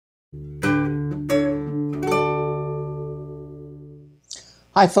Hi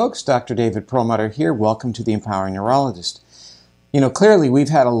folks, Dr. David Perlmutter here. Welcome to the Empowering Neurologist. Clearly we've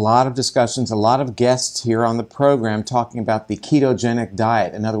had a lot of discussions, a lot of guests here on the program talking about the ketogenic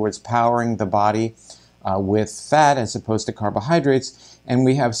diet. In other words, powering the body with fat as opposed to carbohydrates. And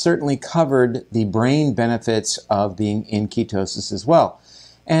we have certainly covered the brain benefits of being in ketosis as well.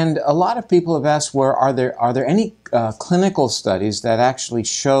 And a lot of people have asked, are there any clinical studies that actually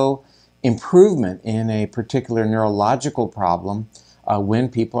show improvement in a particular neurological problem when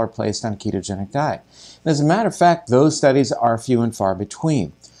people are placed on a ketogenic diet? And as a matter of fact, those studies are few and far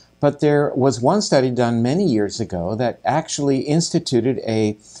between. But there was one study done many years ago that actually instituted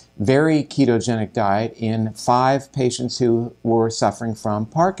a very ketogenic diet in 5 patients who were suffering from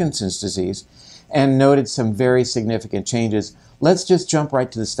Parkinson's disease and noted some very significant changes. Let's just jump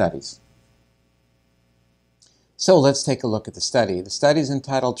right to the studies. So let's take a look at the study. The study is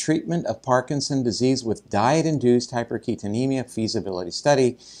entitled Treatment of Parkinson's Disease with Diet-Induced Hyperketonemia Feasibility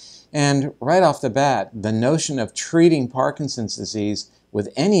Study. And right off the bat, the notion of treating Parkinson's disease with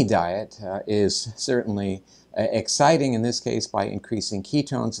any diet is certainly exciting, in this case by increasing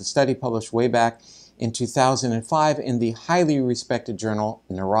ketones. A study published way back in 2005 in the highly respected journal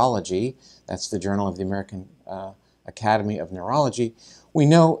Neurology, that's the Journal of the American Academy of Neurology. We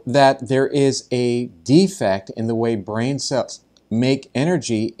know that there is a defect in the way brain cells make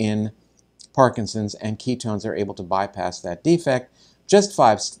energy in Parkinson's, and ketones are able to bypass that defect. Just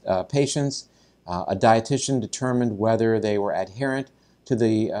 5 patients. A dietitian determined whether they were adherent to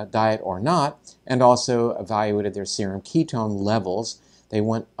the diet or not, and also evaluated their serum ketone levels. They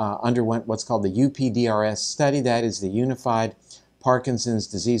underwent what's called the UPDRS study, that is the Unified Parkinson's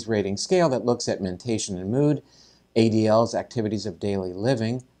Disease Rating Scale that looks at mentation and mood, ADLs, activities of daily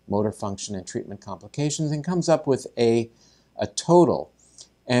living, motor function and treatment complications, and comes up with a total.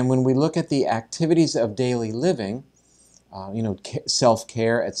 And when we look at the activities of daily living,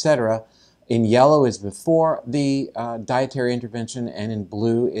 self-care, etc., in yellow is before the dietary intervention, and in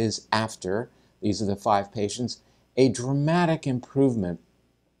blue is after. These are the 5 patients. A dramatic improvement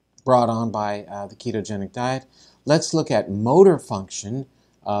brought on by the ketogenic diet. Let's look at motor function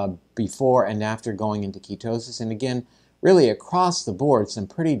before and after going into ketosis. And again, really across the board, some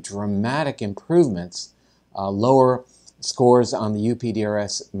pretty dramatic improvements. Lower scores on the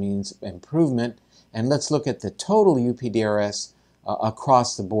UPDRS means improvement. And let's look at the total UPDRS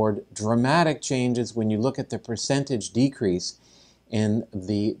across the board. Dramatic changes when you look at the percentage decrease in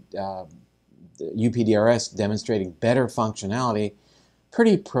the UPDRS demonstrating better functionality.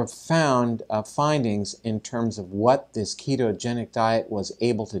 Pretty profound findings in terms of what this ketogenic diet was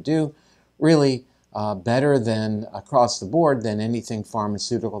able to do. Really better than across the board than anything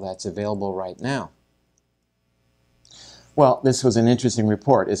pharmaceutical that's available right now. Well, this was an interesting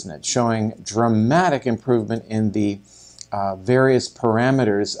report, isn't it? Showing dramatic improvement in the various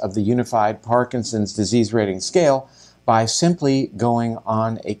parameters of the Unified Parkinson's Disease Rating Scale by simply going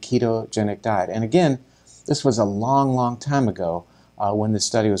on a ketogenic diet. And again, this was a long, long time ago when this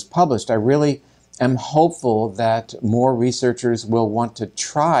study was published. I really am hopeful that more researchers will want to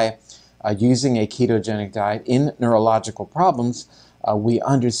try using a ketogenic diet in neurological problems. We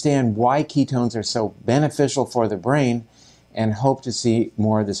understand why ketones are so beneficial for the brain and hope to see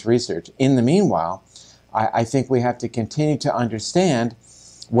more of this research. In the meanwhile, I think we have to continue to understand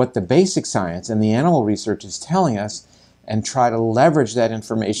what the basic science and the animal research is telling us and try to leverage that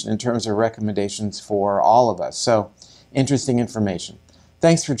information in terms of recommendations for all of us. So, interesting information.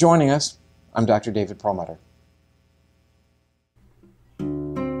 Thanks for joining us. I'm Dr. David Perlmutter.